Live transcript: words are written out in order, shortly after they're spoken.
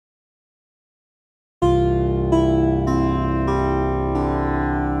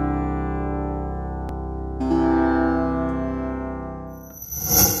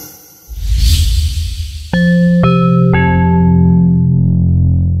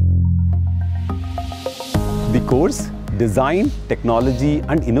course, Design, Technology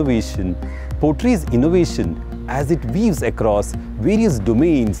and Innovation portrays innovation as it weaves across various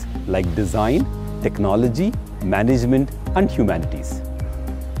domains like design, technology, management and humanities.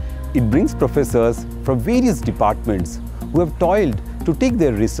 It brings professors from various departments who have toiled to take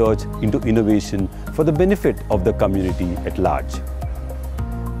their research into innovation for the benefit of the community at large.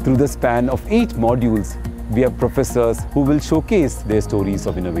 Through the span of 8 modules, we have professors who will showcase their stories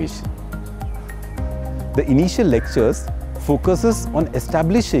of innovation. The initial lectures focuses on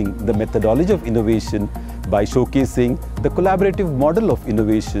establishing the methodology of innovation by showcasing the collaborative model of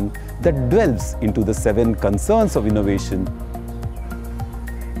innovation that delves into the 7 concerns of innovation.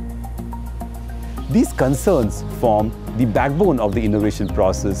 These concerns form the backbone of the innovation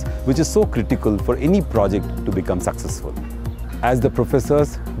process, which is so critical for any project to become successful. As the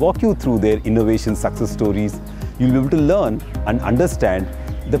professors walk you through their innovation success stories, you'll be able to learn and understand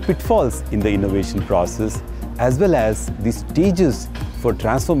the pitfalls in the innovation process, as well as the stages for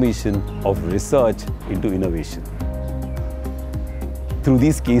transformation of research into innovation. Through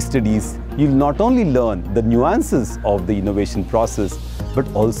these case studies, you'll not only learn the nuances of the innovation process,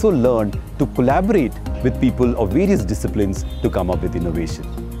 but also learn to collaborate with people of various disciplines to come up with innovation.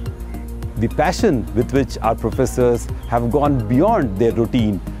 The passion with which our professors have gone beyond their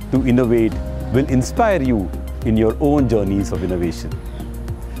routine to innovate will inspire you in your own journeys of innovation.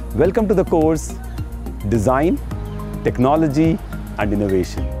 Welcome to the course, Design, Technology and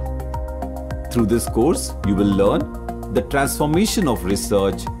Innovation. Through this course, you will learn the transformation of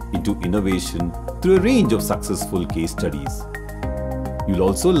research into innovation through a range of successful case studies. You'll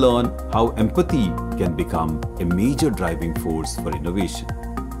also learn how empathy can become a major driving force for innovation.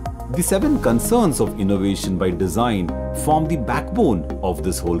 The 7 concerns of innovation by design form the backbone of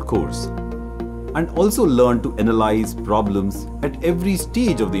this whole course. And also learn to analyze problems at every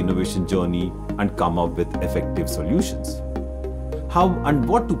stage of the innovation journey and come up with effective solutions. How and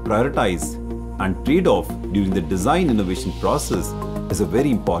what to prioritize and trade off during the design innovation process is a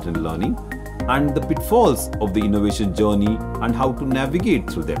very important learning, and the pitfalls of the innovation journey and how to navigate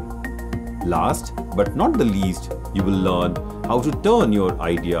through them. Last but not the least, you will learn how to turn your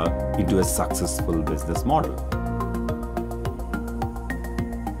idea into a successful business model.